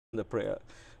the prayer.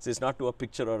 So it's not to a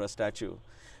picture or a statue.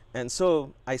 And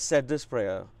so I said this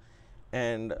prayer,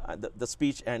 and the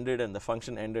speech ended and the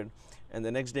function ended. And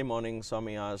the next day morning,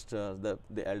 Swami asked the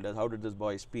elders, how did this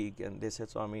boy speak? And they said,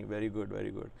 Swami, very good,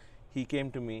 very good. He came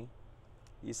to me.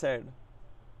 He said,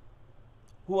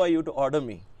 who are you to order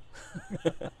me?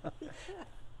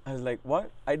 I was like,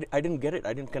 what? I didn't get it.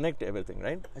 I didn't connect everything,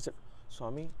 right? I said,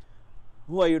 Swami,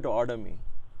 who are you to order me?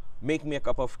 Make me a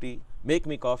cup of tea, make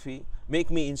me coffee, make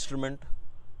me instrument.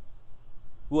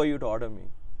 Who are you to order me?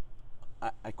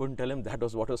 I couldn't tell him that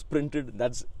was what was printed,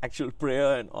 that's actual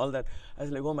prayer and all that. I was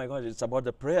like, oh my gosh, it's about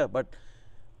the prayer. But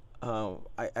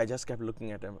I just kept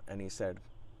looking at him, and he said,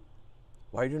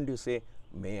 why didn't you say,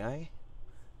 may I?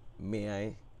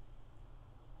 May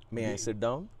I sit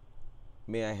down?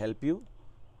 May I help you?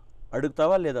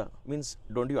 Adugtava leda means,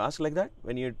 don't you ask like that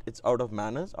when it's out of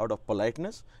manners, out of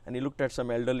politeness? And he looked at some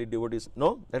elderly devotees.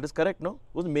 No, that is correct. No,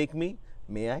 who's make me?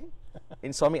 May I?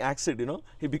 In Swami acts it,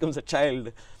 he becomes a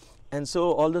child. And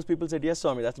so all those people said, yes,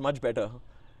 Swami, that's much better.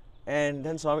 And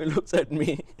then Swami looks at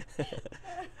me.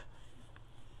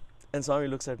 And Swami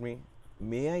looks at me,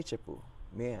 may I, Cheppu?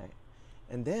 May I?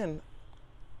 And then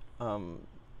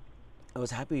I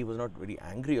was happy he was not very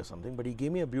angry or something, but he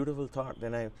gave me a beautiful thought.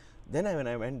 When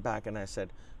I went back and I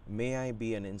said, may I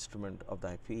be an instrument of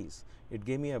thy peace, it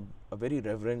gave me a very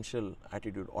reverential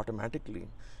attitude automatically.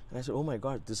 And I said, oh my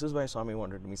God, this is why Swami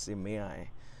wanted me to say, may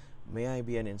I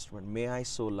be an instrument, may I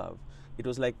so love. It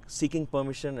was like seeking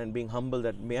permission and being humble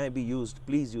that may I be used,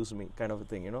 please use me, kind of a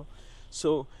thing,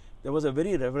 So there was a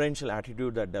very reverential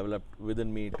attitude that developed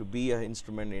within me to be an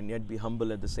instrument and yet be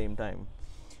humble at the same time.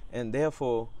 And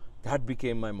therefore, that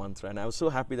became my mantra. And I was so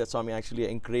happy that Swami actually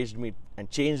encouraged me and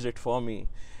changed it for me.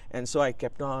 And so I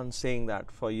kept on saying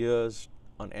that for years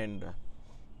on end.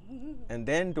 And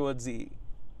then towards the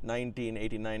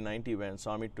 1989-90, when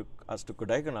Swami took us to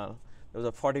Kodaikanal, there was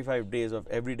a 45 days of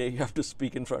every day you have to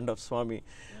speak in front of Swami.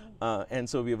 And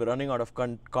so we were running out of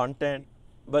content.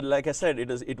 But like I said,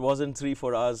 it wasn't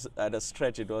 3-4 hours at a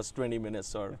stretch. It was 20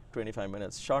 minutes or 25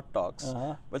 minutes, short talks.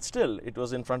 But still, it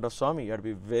was in front of Swami. You had to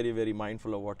be very, very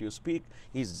mindful of what you speak.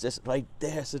 He's just right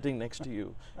there sitting next to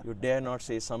you. You dare not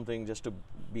say something just to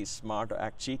be smart or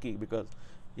act cheeky, because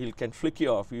he can flick you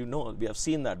off. We have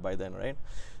seen that by then, right?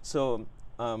 So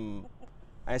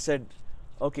I said,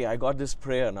 okay, I got this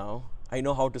prayer now. I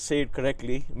know how to say it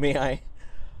correctly. May I?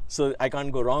 So I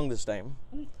can't go wrong this time.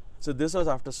 So this was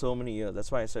after so many years.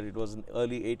 That's why I said it was in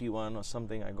early 81 or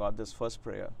something. I got this first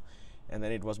prayer, and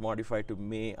then it was modified to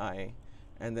may I.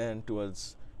 And then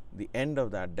towards the end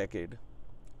of that decade,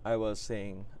 I was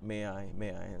saying may I, may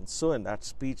I. And so in that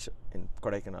speech in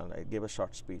Kodaikanal, I gave a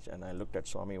short speech, and I looked at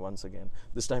Swami once again.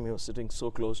 This time he was sitting so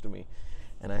close to me,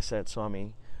 and I said,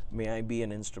 Swami, may I be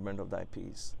an instrument of thy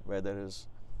peace. Where there is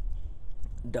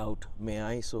doubt, may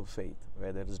I sow faith.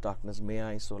 Where there is darkness, may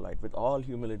I sow light. With all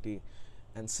humility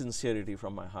and sincerity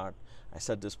from my heart, I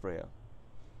said this prayer.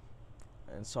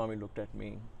 And Swami looked at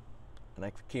me, and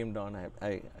I came down.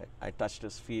 I touched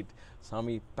his feet.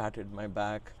 Swami patted my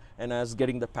back, and I was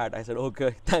getting the pat. I said,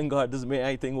 okay, thank God this may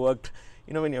I thing worked.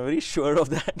 When you're very sure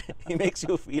of that, he makes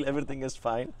you feel everything is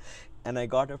fine. And I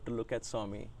got up to look at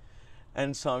Swami,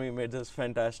 and Swami made this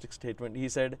fantastic statement. He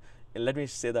said, let me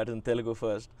say that in Telugu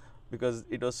first, because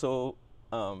it was so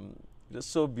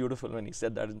beautiful when he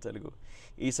said that in Telugu.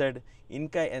 He said,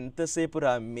 Inka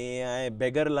entasepura may I,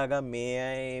 beggar laga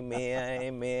may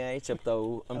I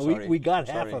cheptavu. I'm sorry. We got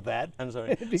half of that. I'm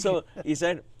sorry. So he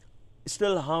said,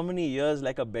 still how many years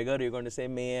like a beggar you're going to say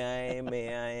may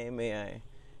I?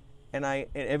 And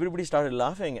everybody started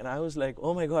laughing, and I was like,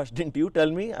 oh my gosh, didn't you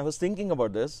tell me? I was thinking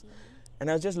about this.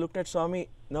 And I just looked at Swami,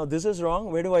 now this is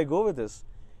wrong, where do I go with this?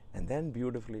 And then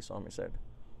beautifully Swami said,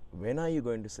 when are you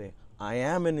going to say, I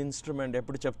am an instrument,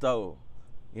 eppudu cheptavu?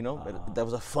 There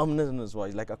was a firmness in his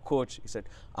voice, like a coach. He said,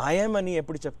 I am ani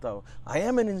eppudu cheptavu? I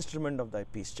am an instrument of thy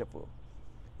peace, cheppu.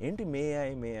 Enti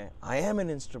may I am an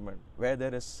instrument. Where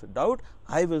there is doubt,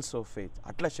 I will sow faith.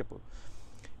 Atla cheppu.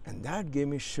 And that gave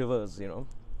me shivers,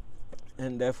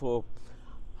 And therefore,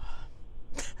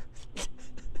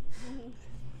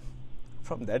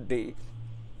 from that day,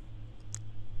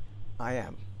 I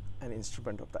am an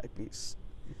instrument of thy peace.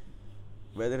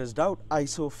 Where there is doubt, I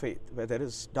sow faith. Where there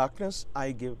is darkness,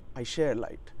 I share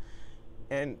light.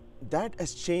 And that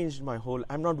has changed my whole.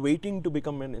 I'm not waiting to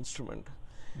become an instrument.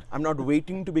 I'm not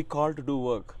waiting to be called to do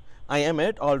work. I am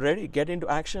it already. Get into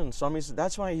action. Swami,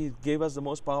 that's why he gave us the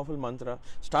most powerful mantra.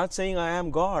 Start saying, I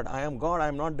am God. I am God. I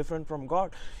am not different from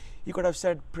God. He could have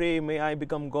said, pray, may I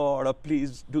become God, or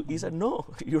please do. He said, no,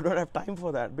 you don't have time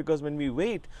for that, because when we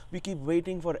wait, we keep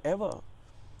waiting forever.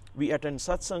 We attend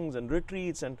satsangs and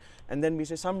retreats, and then we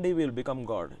say, someday we'll become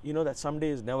God. You know that someday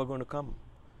is never going to come.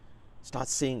 Start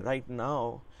saying right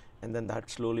now, and then that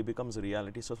slowly becomes a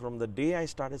reality. So from the day I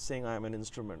started saying I am an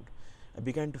instrument, I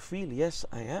began to feel, yes,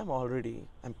 I am already.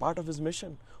 I'm part of His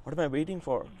mission. What am I waiting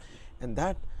for? And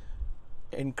that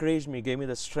encouraged me, gave me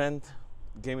the strength,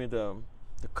 gave me the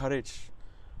courage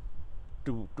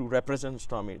to represent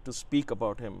Swami, to speak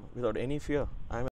about Him without any fear. I'm